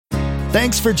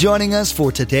Thanks for joining us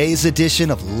for today's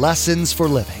edition of Lessons for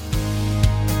Living.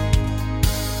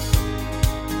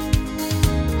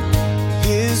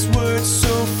 His word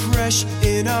so fresh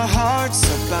in our hearts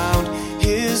abound.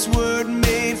 His word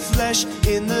made flesh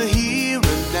in the here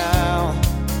and now.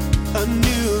 A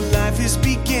new life is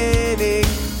beginning.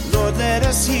 Lord, let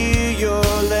us hear your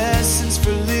lessons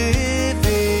for living.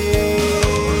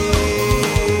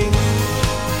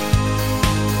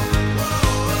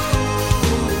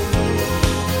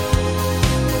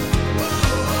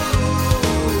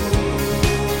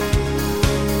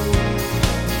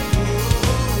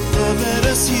 Lord, let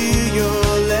us hear your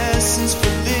lessons for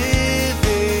living.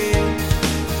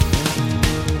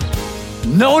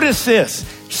 Notice this.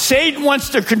 Satan wants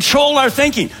to control our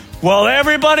thinking. Well,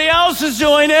 everybody else is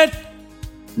doing it.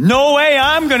 No way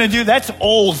I'm going to do that. That's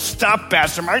old stuff,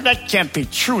 Pastor Mark. That can't be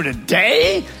true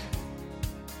today.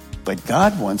 But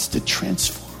God wants to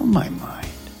transform my mind.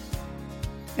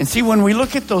 And see, when we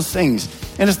look at those things,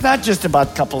 and it's not just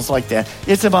about couples like that,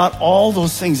 it's about all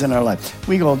those things in our life.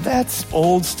 We go, that's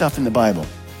old stuff in the Bible.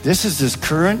 This is as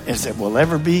current as it will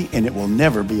ever be, and it will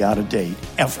never be out of date,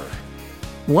 ever.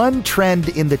 One trend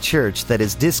in the church that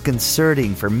is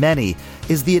disconcerting for many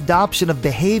is the adoption of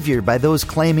behavior by those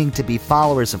claiming to be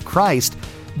followers of Christ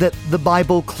that the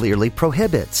Bible clearly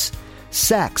prohibits.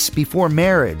 Sex before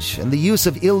marriage and the use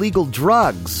of illegal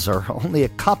drugs are only a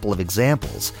couple of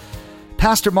examples.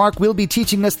 Pastor Mark will be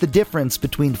teaching us the difference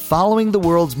between following the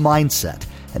world's mindset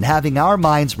and having our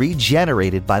minds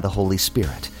regenerated by the Holy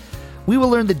Spirit. We will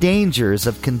learn the dangers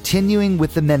of continuing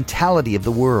with the mentality of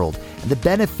the world and the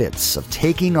benefits of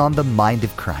taking on the mind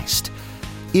of Christ.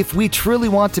 If we truly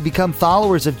want to become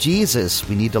followers of Jesus,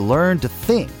 we need to learn to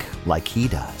think like He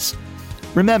does.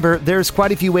 Remember, there's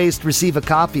quite a few ways to receive a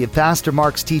copy of Pastor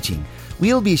Mark's teaching.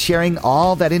 We'll be sharing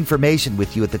all that information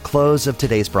with you at the close of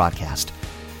today's broadcast.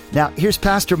 Now, here's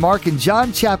Pastor Mark in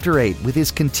John chapter 8 with his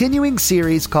continuing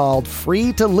series called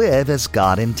Free to Live as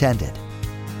God Intended.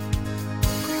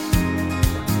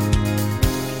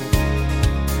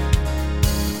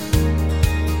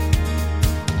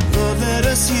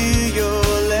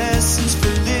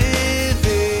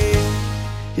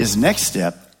 His next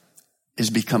step is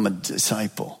become a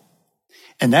disciple.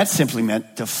 And that simply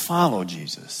meant to follow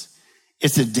Jesus.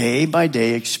 It's a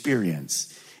day-by-day experience.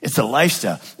 It's a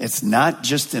lifestyle. It's not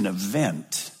just an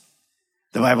event.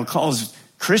 The Bible calls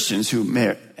Christians who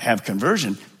may have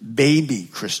conversion baby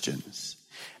Christians.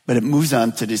 But it moves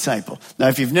on to disciple. Now,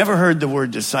 if you've never heard the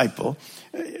word disciple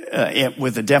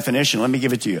with a definition, let me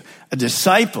give it to you. A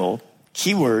disciple,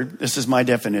 keyword, this is my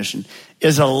definition,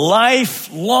 is a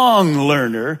lifelong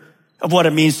learner of what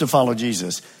it means to follow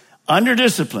Jesus. Under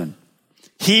discipline.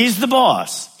 He's the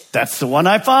boss. That's the one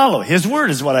I follow. His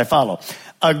word is what I follow.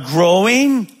 A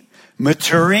growing,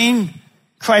 maturing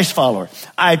Christ follower.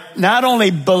 I not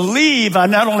only believe, I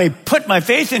not only put my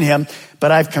faith in Him,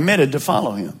 but I've committed to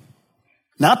follow Him.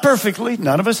 Not perfectly,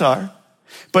 none of us are,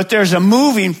 but there's a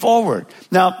moving forward.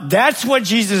 Now, that's what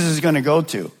Jesus is going to go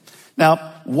to.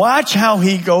 Now, watch how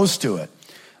He goes to it.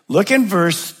 Look in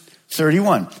verse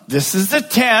 31. This is the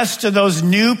test to those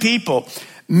new people,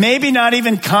 maybe not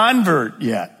even convert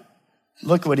yet.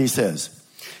 Look what He says.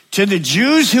 To the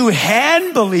Jews who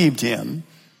had believed Him,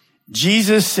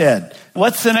 Jesus said,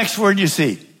 what's the next word you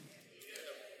see?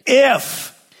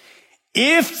 If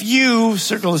you,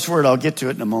 circle this word, I'll get to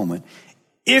it in a moment.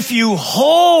 If you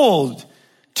hold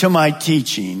to my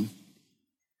teaching,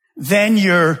 then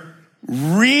you're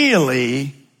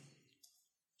really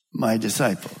my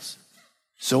disciples.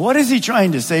 So what is He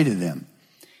trying to say to them?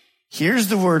 Here's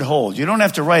the word hold. You don't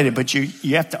have to write it, but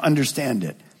you have to understand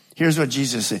it. Here's what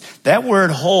Jesus said. That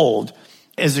word hold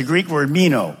is the Greek word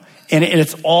meno, and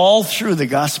it's all through the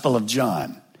Gospel of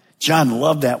John. John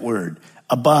loved that word.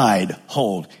 Abide,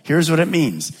 hold. Here's what it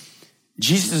means.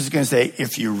 Jesus is going to say,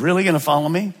 if you're really going to follow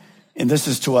me, and this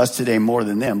is to us today more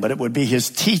than them, but it would be His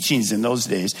teachings in those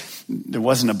days. There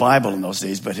wasn't a Bible in those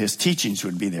days, but His teachings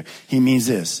would be there. He means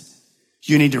this.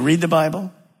 You need to read the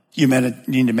Bible. You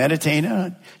need to meditate on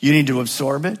it. You need to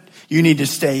absorb it. You need to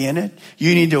stay in it.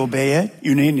 You need to obey it.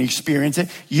 You need to experience it.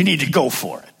 You need to go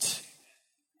for it.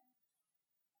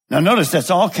 Now notice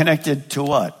that's all connected to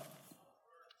what?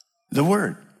 The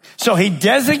Word. So He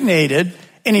designated,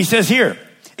 and He says here,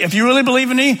 if you really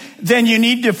believe in me, then you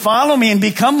need to follow me and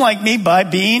become like me by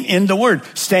being in the Word.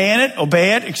 Stay in it,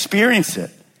 obey it, experience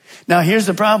it. Now here's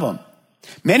the problem.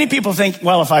 Many people think,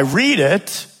 well, if I read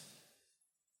it,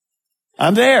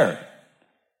 I'm there.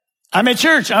 I'm at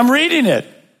church. I'm reading it.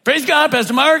 Praise God,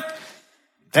 Pastor Mark.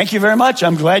 Thank you very much.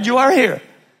 I'm glad you are here.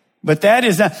 But that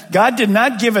is not, God did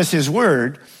not give us His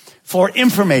word for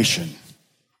information.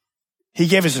 He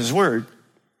gave us his word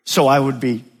so I would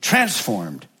be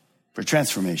transformed for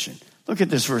transformation. Look at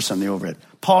this verse on the overhead.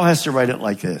 Paul has to write it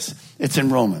like this. It's in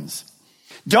Romans.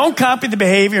 Don't copy the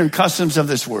behavior and customs of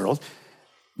this world,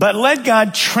 but let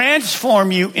God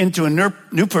transform you into a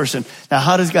new person. Now,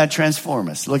 how does God transform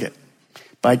us? Look at,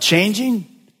 by changing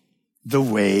the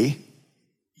way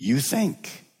you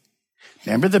think.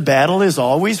 Remember, the battle is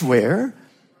always where?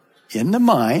 In the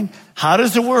mind. How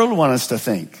does the world want us to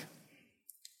think?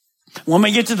 When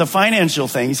we get to the financial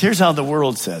things, here's how the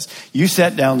world says. You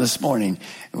sat down this morning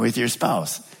with your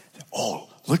spouse. Oh,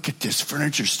 look at this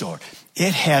furniture store.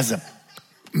 It has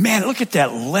man, look at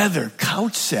that leather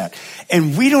couch set.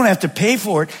 And we don't have to pay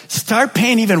for it. Start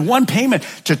paying even one payment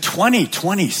to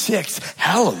 2026.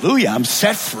 Hallelujah, I'm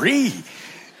set free.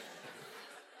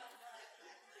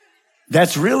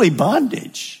 That's really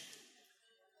bondage.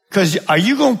 Because are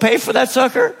you going to pay for that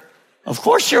sucker? Of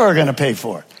course you are going to pay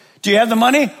for it. Do you have the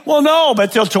money? Well, no,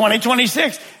 but till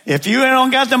 2026. If you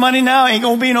don't got the money now, it ain't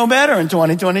going to be no better in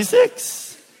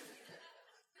 2026.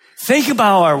 Think about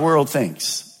how our world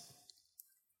thinks.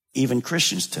 Even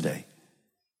Christians today.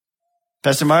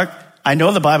 Pastor Mark, I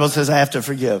know the Bible says I have to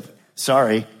forgive.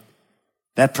 Sorry,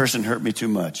 that person hurt me too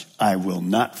much. I will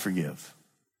not forgive.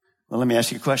 Well, let me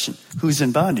ask you a question. Who's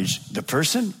in bondage? The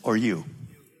person or you?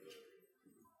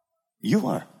 You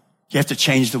are. You have to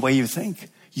change the way you think.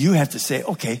 You have to say,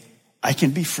 okay, I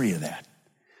can be free of that.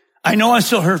 I know I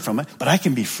still hurt from it, but I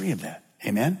can be free of that.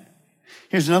 Amen?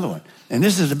 Here's another one. And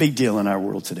this is a big deal in our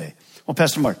world today. Well,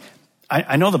 Pastor Mark,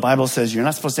 I know the Bible says you're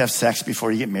not supposed to have sex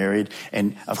before you get married.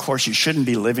 And of course, you shouldn't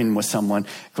be living with someone.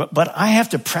 But I have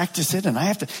to practice it and I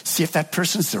have to see if that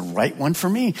person's the right one for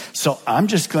me. So I'm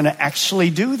just going to actually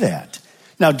do that.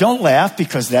 Now, don't laugh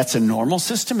because that's a normal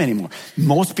system anymore.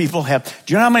 Most people have,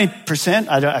 do you know how many percent?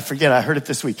 I forget, I heard it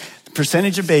this week. The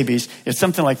percentage of babies, it's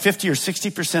something like 50 or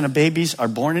 60% of babies are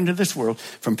born into this world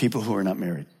from people who are not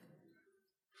married.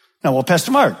 Now, well,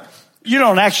 Pastor Mark, you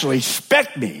don't actually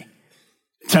expect me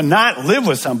to not live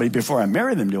with somebody before I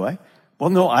marry them, do I? Well,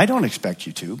 no, I don't expect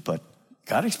you to, but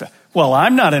God expects. Well,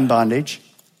 I'm not in bondage.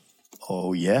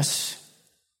 Oh, yes,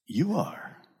 you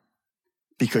are.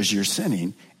 Because you're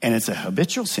sinning, and it's a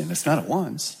habitual sin. It's not at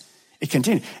once. It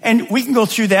continues. And we can go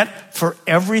through that for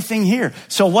everything here.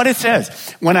 So what it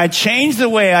says, when I change the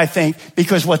way I think,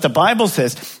 because what the Bible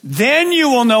says, then you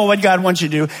will know what God wants you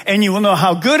to do, and you will know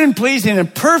how good and pleasing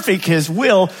and perfect his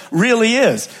will really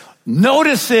is.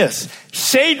 Notice this.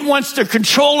 Satan wants to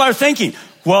control our thinking.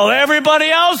 Well, everybody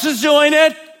else is doing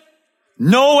it.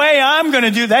 No way I'm going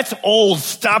to do that. That's old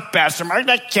stuff, Pastor Mark.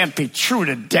 That can't be true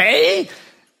today.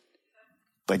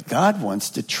 But God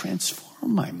wants to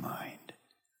transform my mind.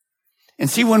 And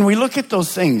see, when we look at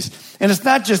those things, and it's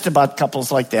not just about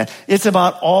couples like that. It's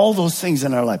about all those things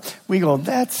in our life. We go,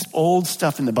 that's old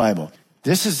stuff in the Bible.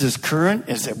 This is as current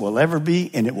as it will ever be,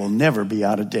 and it will never be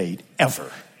out of date.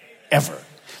 Ever. Ever.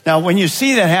 Now, when you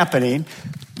see that happening,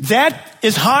 that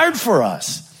is hard for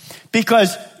us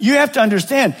because you have to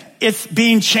understand it's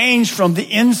being changed from the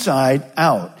inside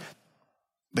out.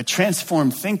 But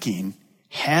transformed thinking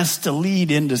has to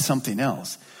lead into something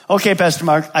else. Okay, Pastor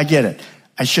Mark, I get it.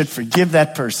 I should forgive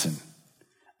that person.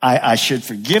 I should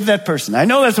forgive that person. I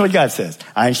know that's what God says.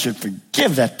 I should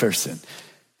forgive that person.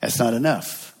 That's not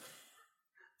enough.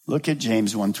 Look at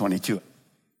James 1:22.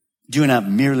 Do not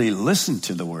merely listen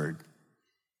to the word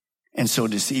and so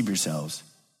deceive yourselves.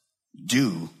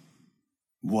 Do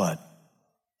what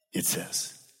it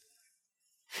says.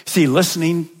 See,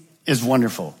 listening is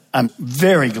wonderful. I'm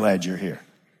very glad you're here.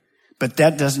 But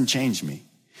that doesn't change me.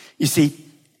 You see,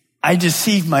 I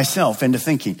deceive myself into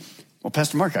thinking, well,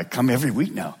 Pastor Mark, I come every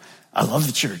week now. I love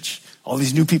the church. All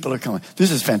these new people are coming. This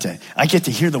is fantastic. I get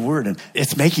to hear the word and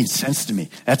it's making sense to me.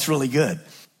 That's really good.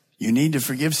 You need to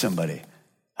forgive somebody.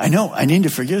 I know, I need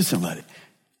to forgive somebody.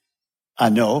 I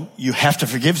know you have to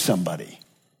forgive somebody.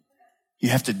 You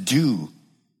have to do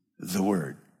the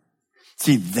word.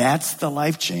 See, that's the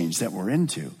life change that we're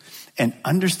into. And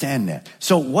understand that.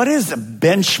 So what is a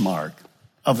benchmark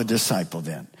of a disciple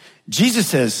then? Jesus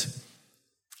says,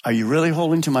 are you really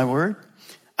holding to my word?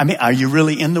 I mean, are you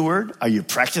really in the word? Are you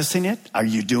practicing it? Are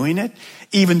you doing it?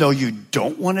 Even though you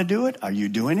don't want to do it, are you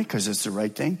doing it because it's the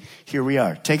right thing? Here we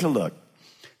are. Take a look.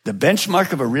 The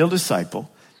benchmark of a real disciple.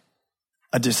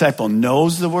 A disciple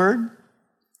knows the word.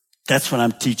 That's what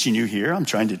I'm teaching you here. I'm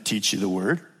trying to teach you the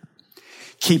word.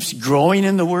 Keeps growing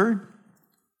in the word.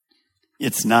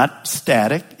 It's not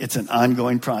static. It's an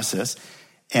ongoing process.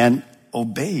 And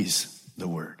obeys the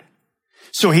word.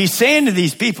 So he's saying to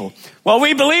these people, well,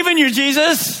 we believe in you,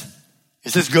 Jesus.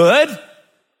 Is this good?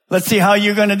 Let's see how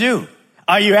you're going to do.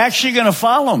 Are you actually going to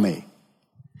follow me?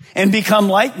 and become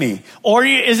like me? Or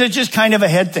is it just kind of a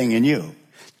head thing in you?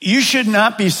 You should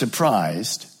not be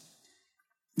surprised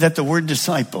that the word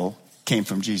disciple came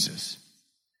from Jesus.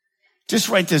 Just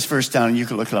write this verse down and you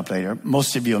can look it up later.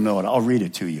 Most of you will know it. I'll read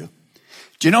it to you.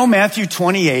 Do you know Matthew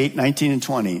 28, 19 and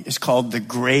 20 is called the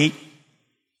Great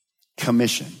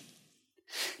Commission?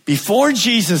 Before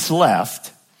Jesus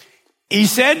left, he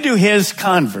said to his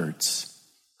converts,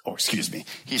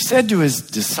 he said to his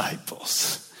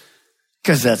disciples,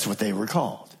 because that's what they were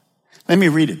called. Let me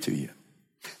read it to you.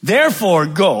 Therefore,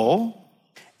 go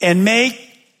and make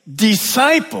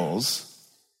disciples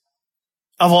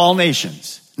of all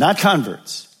nations, not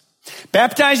converts,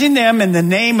 baptizing them in the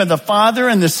name of the Father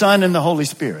and the Son and the Holy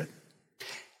Spirit.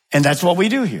 And that's what we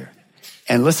do here.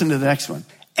 And listen to the next one.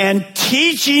 And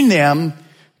teaching them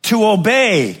to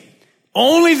obey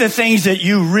only the things that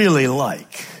you really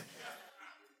like.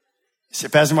 You say,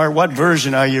 Pastor Mark, what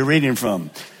version are you reading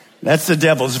from? That's the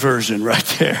devil's version right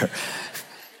there.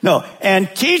 No, and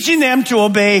teaching them to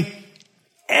obey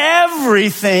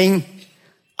everything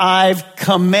I've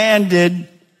commanded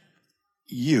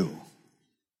you.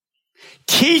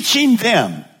 Teaching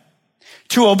them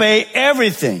to obey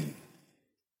everything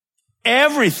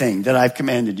that I've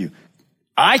commanded you.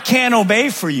 I can't obey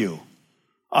for you.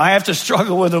 I have to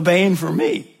struggle with obeying for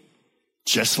me,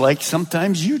 just like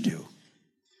sometimes you do.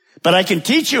 But I can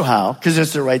teach you how, because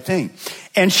it's the right thing.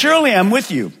 And surely I'm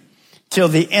with you till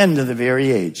the end of the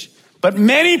very age. But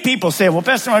many people say, well,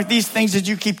 Pastor Mark, these things that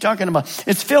you keep talking about,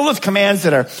 it's filled with commands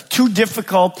that are too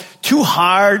difficult, too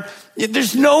hard.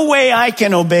 There's no way I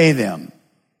can obey them.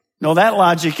 No, that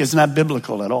logic is not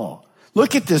biblical at all.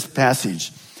 Look at this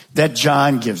passage that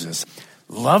John gives us.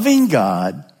 Loving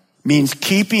God means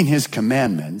keeping his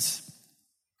commandments,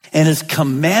 and his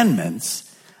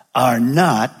commandments are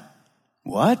not,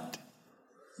 what?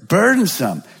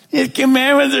 Burdensome. His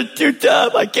commandments are too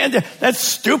tough. I can't do. That's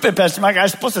stupid, Pastor Mike. I'm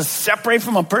supposed to separate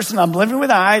from a person I'm living with.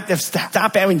 I have to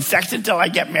stop having sex until I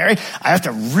get married. I have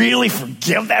to really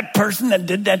forgive that person that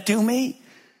did that to me.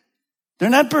 They're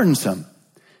not burdensome.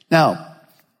 Now,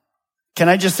 can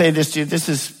I just say this to you? This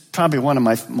is probably one of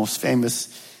my most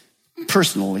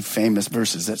personally famous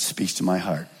verses that speaks to my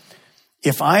heart.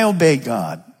 If I obey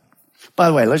God, by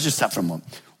the way, let's just stop for a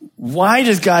moment. Why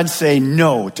does God say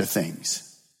no to things?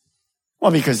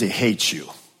 Well, because he hates you.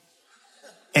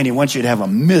 And he wants you to have a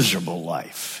miserable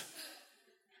life.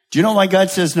 Do you know why God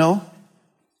says no?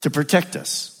 To protect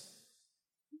us.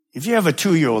 If you have a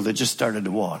 2-year-old that just started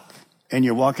to walk, and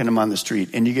you're walking him on the street,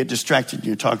 and you get distracted, and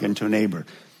you're talking to a neighbor,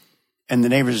 and the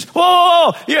neighbor says,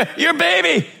 whoa, your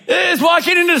baby is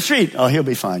walking into the street. Oh, he'll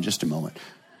be fine, just a moment.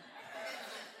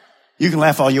 You can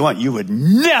laugh all you want. You would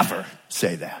never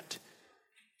say that.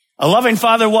 A loving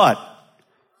father, what?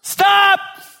 Stop!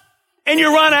 And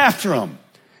you run after him.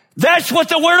 That's what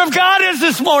the word of God is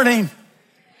this morning.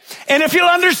 And if you'll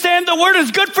understand the word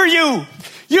is good for you,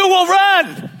 you will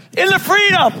run in the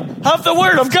freedom of the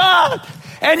word of God.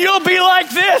 And you'll be like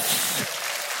this.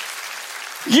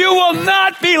 You will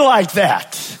not be like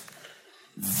that.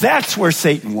 That's where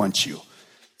Satan wants you.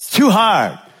 It's too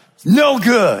hard. It's no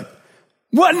good.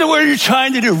 What in the world are you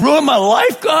trying to do? Ruin my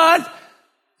life, God?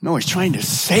 No, he's trying to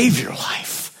save your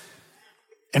life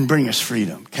and bring us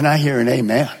freedom. Can I hear an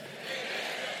amen? Amen.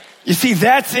 You see,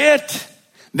 that's it.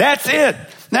 That's it.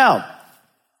 Now,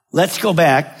 let's go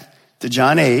back to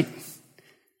John 8,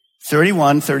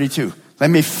 31, 32. Let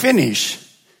me finish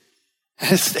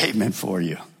a statement for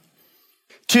you.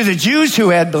 To the Jews who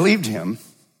had believed him,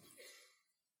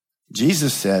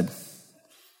 Jesus said,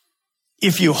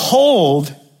 if you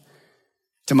hold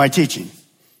to my teaching,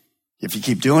 if you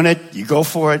keep doing it, you go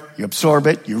for it, you absorb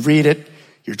it, you read it,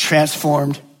 you're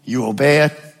transformed, you obey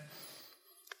it,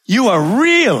 you are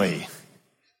really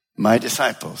my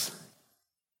disciples.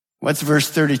 What's verse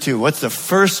 32? What's the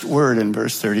first word in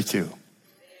verse 32?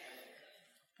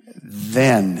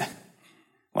 Then.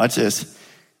 Watch this.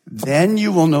 Then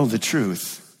you will know the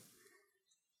truth,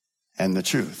 and the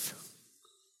truth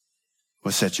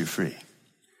will set you free.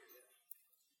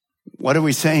 What are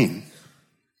we saying?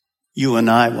 You and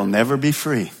I will never be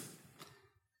free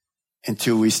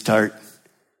until we start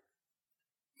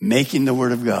making the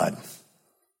Word of God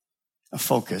a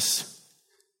focus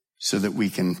so that we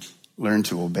can learn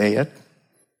to obey it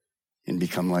and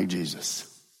become like Jesus.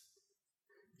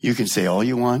 You can say all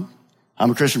you want.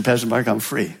 I'm a Christian, Pastor Mark, I'm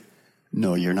free.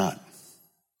 No, you're not.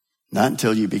 Not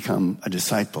until you become a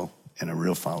disciple and a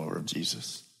real follower of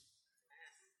Jesus.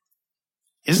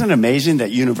 Isn't it amazing that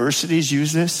universities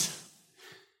use this?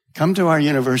 Come to our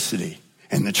university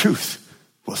and the truth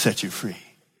will set you free.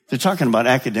 They're talking about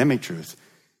academic truth.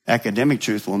 Academic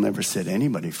truth will never set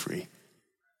anybody free.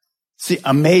 See,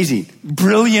 amazing,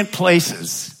 brilliant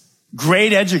places,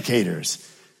 great educators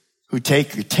who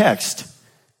take a text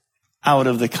out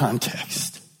of the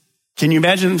context. Can you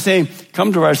imagine them saying,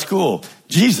 come to our school,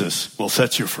 Jesus will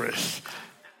set you free.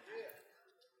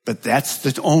 But that's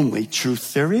the only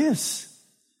truth there is.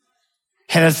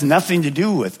 It has nothing to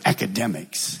do with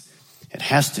academics. It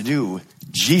has to do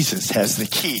with Jesus has the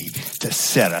key to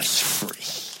set us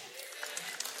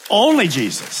free. Only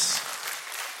Jesus.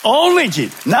 Only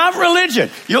Jesus. Not religion.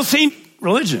 You'll see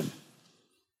religion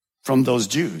from those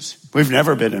Jews. We've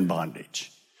never been in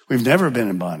bondage. We've never been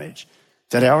in bondage.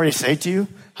 Did I already say to you,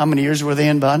 how many years were they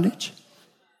in bondage?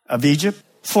 Of Egypt?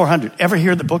 400. Ever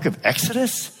hear the book of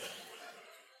Exodus?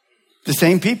 The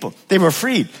same people. They were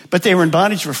freed, but they were in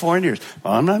bondage for 400 years.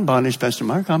 Well, I'm not in bondage, Pastor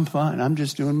Mark. I'm fine. I'm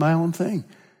just doing my own thing.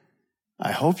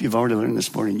 I hope you've already learned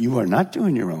this morning, you are not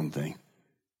doing your own thing.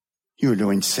 You are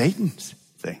doing Satan's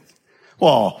thing.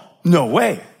 Well, no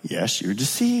way. Yes, you're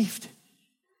deceived.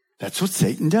 That's what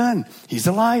Satan done. He's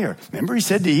a liar. Remember he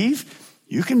said to Eve,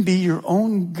 you can be your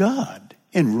own God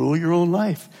and rule your own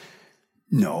life.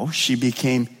 No, she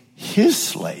became his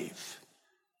slave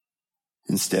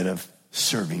instead of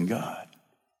serving God.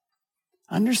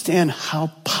 Understand how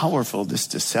powerful this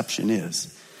deception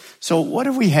is. So what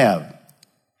do we have?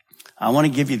 I want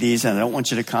to give you these, and I don't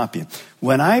want you to copy them.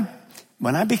 When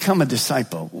I become a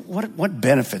disciple, what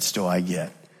benefits do I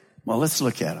get? Well, let's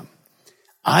look at them.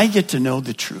 I get to know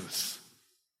the truth.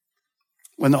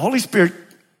 When the Holy Spirit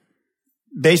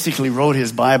basically wrote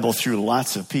his Bible through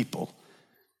lots of people,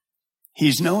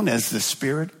 he's known as the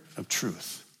Spirit of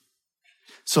truth.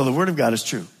 So the Word of God is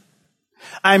true.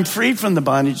 I'm freed from the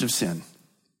bondage of sin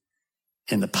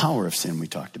and the power of sin we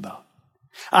talked about.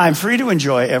 I'm free to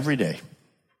enjoy every day.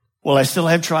 Will I still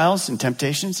have trials and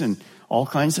temptations and all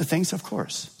kinds of things? Of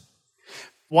course.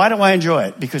 Why do I enjoy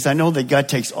it? Because I know that God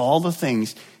takes all the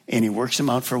things and he works them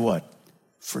out for what?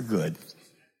 For good.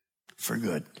 For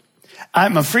good.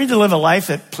 I'm free to live a life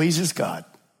that pleases God.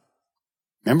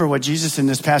 Remember what Jesus in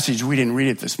this passage, we didn't read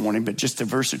it this morning, but just a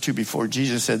verse or two before,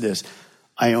 Jesus said this,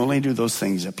 I only do those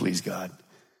things that please God.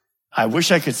 I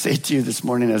wish I could say to you this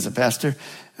morning as a pastor,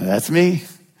 that's me.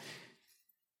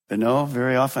 But no,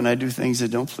 very often I do things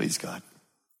that don't please God,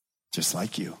 just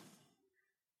like you.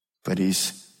 But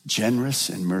he's generous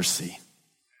in mercy,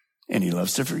 and he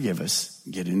loves to forgive us,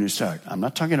 get a new start. I'm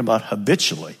not talking about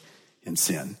habitually in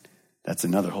sin. That's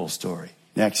another whole story.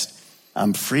 Next,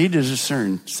 I'm free to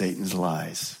discern Satan's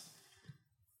lies.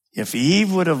 If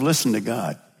Eve would have listened to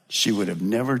God, she would have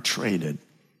never traded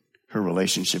her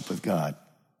relationship with God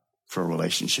for a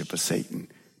relationship with Satan.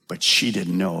 But she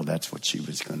didn't know that's what she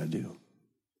was going to do.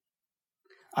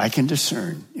 I can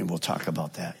discern, and we'll talk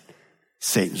about that,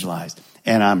 Satan's lies.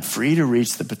 And I'm free to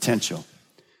reach the potential.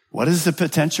 What is the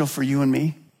potential for you and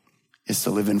me? It's to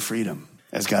live in freedom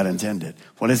as God intended.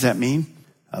 What does that mean?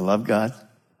 I love God.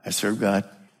 I serve God.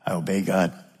 I obey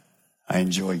God. I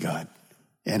enjoy God.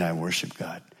 And I worship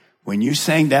God. When you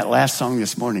sang that last song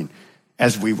this morning,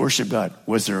 as we worship God,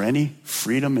 was there any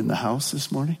freedom in the house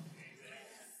this morning?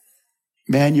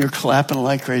 Man, you're clapping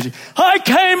like crazy. I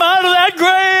came out of that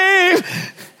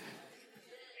grave.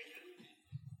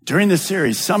 During this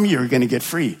series, some of you are going to get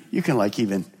free. You can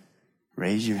even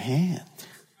raise your hand.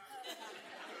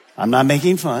 I'm not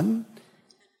making fun.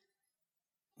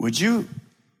 Would you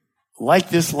like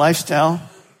this lifestyle?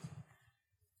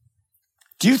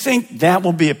 Do you think that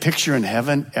will be a picture in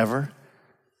heaven ever?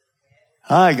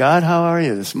 Hi, God, how are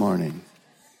you this morning?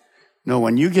 No,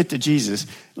 when you get to Jesus,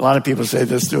 a lot of people say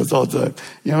this to us all the time.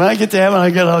 You know, when I get to heaven,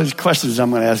 I get all these questions I'm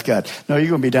going to ask God. No, you're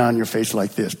going to be down on your face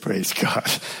like this. Praise God.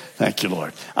 Thank you,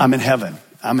 Lord. I'm in heaven.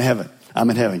 I'm in heaven. I'm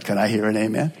in heaven. Can I hear an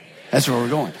amen? That's where we're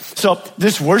going. So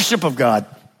this worship of God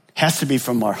has to be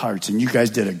from our hearts, and you guys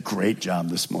did a great job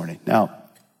this morning. Now,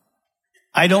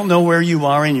 I don't know where you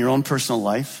are in your own personal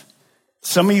life.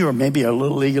 Some of you are maybe a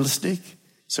little legalistic,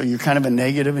 so you're kind of a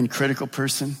negative and critical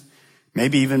person.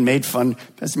 Maybe even made fun.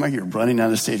 Pastor Mark, you're running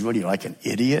on the stage. What are you, like an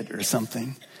idiot or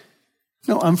something?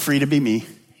 No, I'm free to be me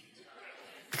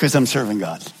because I'm serving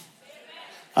God.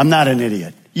 I'm not an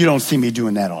idiot. You don't see me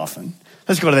doing that often.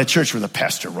 Let's go to that church where the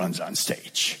pastor runs on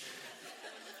stage.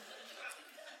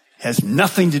 Has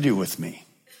nothing to do with me.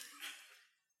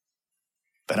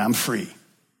 But I'm free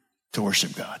to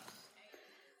worship God.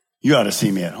 You ought to see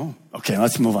me at home. Okay,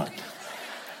 let's move on.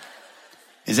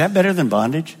 Is that better than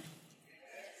bondage?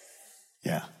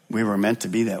 Yeah, we were meant to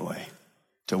be that way,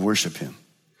 to worship him.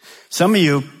 Some of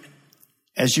you,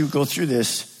 as you go through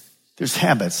this, there's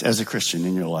habits as a Christian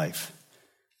in your life.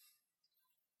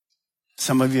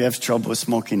 Some of you have trouble with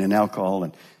smoking and alcohol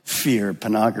and fear,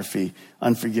 pornography,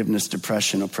 unforgiveness,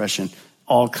 depression, oppression.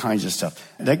 all kinds of stuff.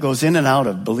 That goes in and out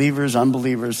of believers,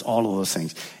 unbelievers, all of those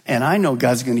things. And I know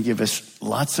God's going to give us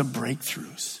lots of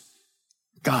breakthroughs.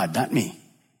 God, not me.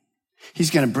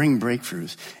 He's going to bring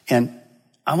breakthroughs. And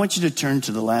I want you to turn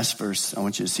to the last verse I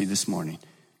want you to see this morning.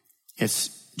 It's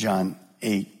John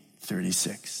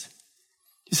 8:36.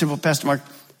 You say, well, Pastor Mark,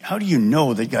 how do you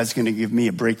know that God's going to give me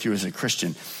a breakthrough as a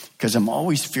Christian? Because I'm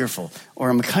always fearful, or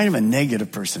I'm kind of a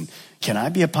negative person. Can I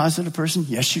be a positive person?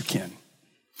 Yes, you can.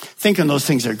 Thinking those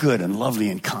things are good and lovely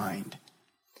and kind.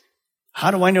 How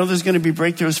do I know there's going to be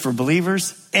breakthroughs for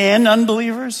believers and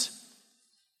unbelievers?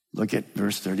 Look at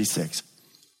verse 36.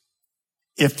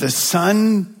 If the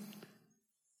Son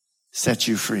sets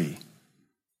you free,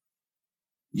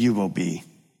 you will be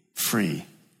free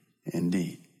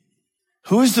indeed.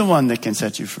 Who is the one that can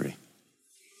set you free?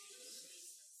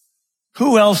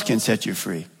 Who else can set you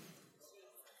free?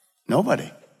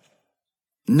 Nobody.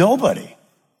 Nobody.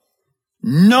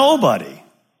 Nobody.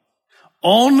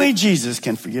 Only Jesus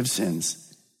can forgive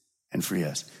sins and free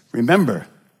us. Remember,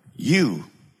 you,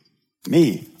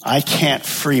 me, I can't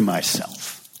free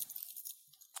myself.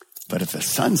 But if the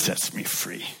Son sets me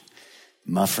free,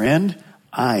 my friend,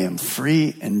 I am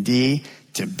free indeed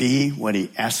to be what he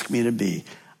asked me to be.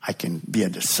 I can be a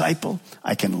disciple.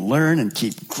 I can learn and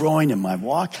keep growing in my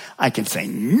walk. I can say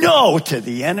no to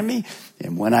the enemy.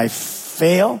 And when I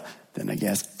fail, then I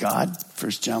guess God,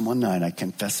 1 John 1:9, I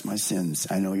confess my sins.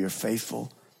 I know you're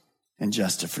faithful and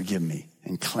just to forgive me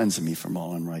and cleanse me from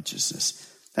all unrighteousness.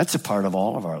 That's a part of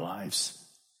all of our lives.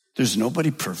 There's nobody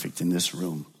perfect in this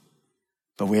room,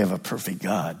 but we have a perfect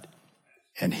God.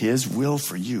 And his will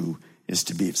for you is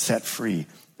to be set free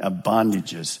of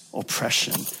bondages,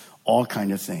 oppression, all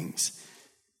kind of things.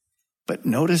 But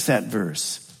notice that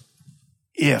verse.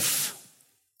 If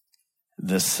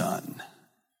the Son.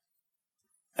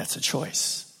 That's a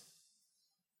choice.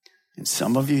 And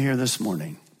some of you here this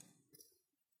morning,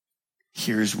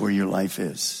 here's where your life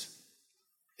is.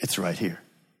 It's right here.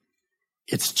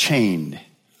 It's chained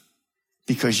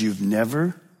because you've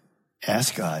never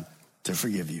asked God to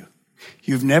forgive you.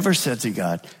 You've never said to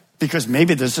God, because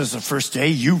maybe this is the first day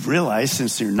you realize,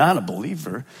 since you're not a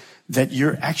believer, that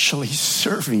you're actually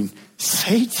serving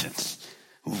Satan.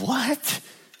 What?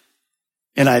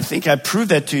 And I think I proved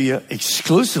that to you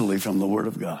exclusively from the Word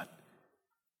of God.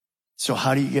 So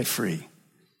how do you get free?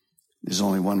 There's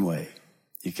only one way.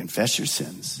 You confess your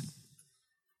sins.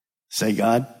 Say,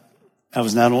 God, I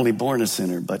was not only born a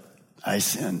sinner, but I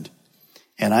sinned.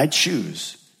 And I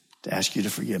choose to ask you to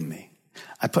forgive me.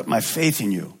 I put my faith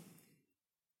in you.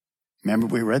 Remember,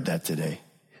 we read that today.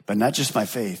 But not just my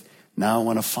faith. Now I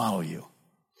want to follow you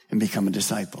and become a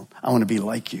disciple. I want to be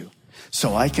like you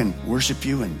so I can worship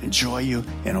you and enjoy you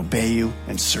and obey you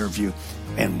and serve you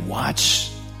and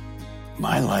watch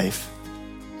my life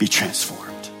be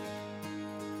transformed.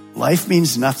 Life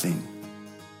means nothing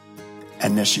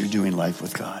unless you're doing life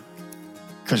with God,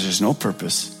 because there's no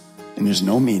purpose and there's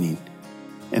no meaning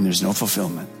and there's no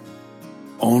fulfillment.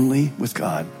 Only with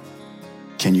God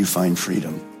can you find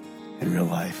freedom in real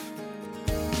life.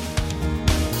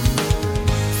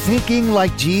 Thinking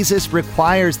like Jesus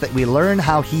requires that we learn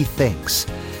how he thinks.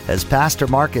 As Pastor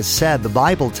Mark has said, the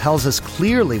Bible tells us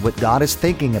clearly what God is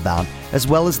thinking about, as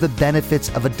well as the benefits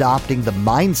of adopting the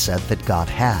mindset that God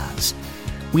has.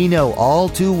 We know all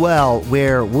too well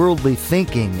where worldly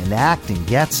thinking and acting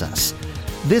gets us.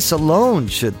 This alone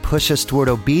should push us toward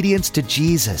obedience to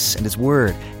Jesus and his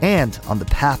word, and on the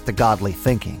path to godly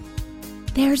thinking.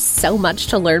 There's so much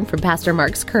to learn from Pastor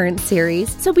Mark's current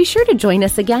series, so be sure to join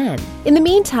us again. In the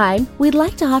meantime, we'd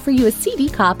like to offer you a CD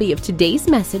copy of today's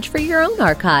message for your own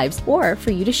archives or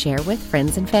for you to share with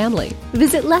friends and family.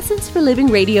 Visit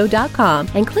lessonsforlivingradio.com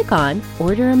and click on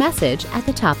Order a Message at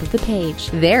the top of the page.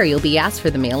 There you'll be asked for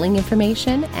the mailing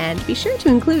information, and be sure to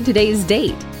include today's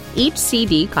date. Each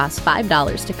CD costs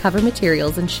 $5 to cover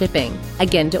materials and shipping.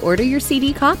 Again, to order your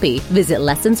CD copy, visit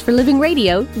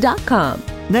lessonsforlivingradio.com.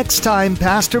 Next time,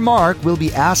 Pastor Mark will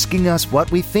be asking us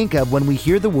what we think of when we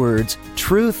hear the words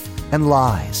truth and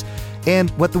lies, and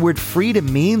what the word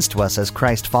freedom means to us as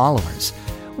Christ followers.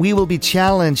 We will be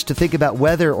challenged to think about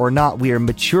whether or not we are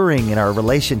maturing in our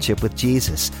relationship with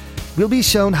Jesus. We'll be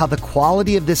shown how the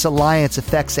quality of this alliance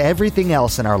affects everything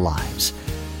else in our lives.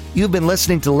 You've been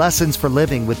listening to Lessons for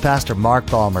Living with Pastor Mark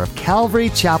Balmer of Calvary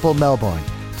Chapel, Melbourne.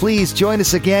 Please join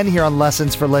us again here on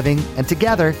Lessons for Living, and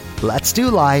together, let's do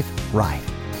life right.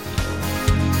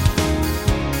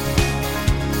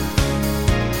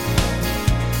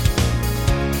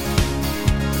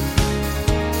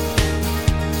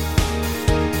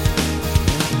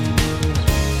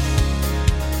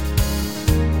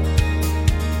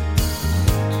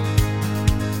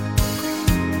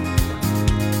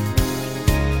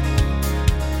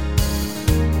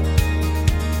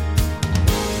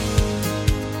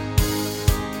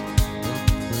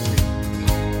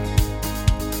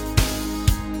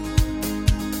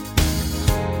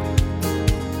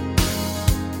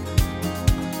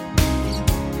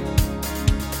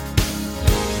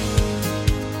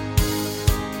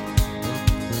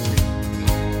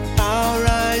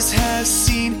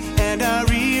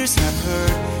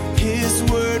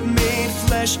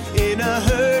 flesh in a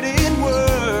hurting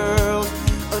world.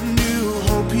 A new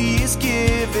hope he is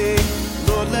giving.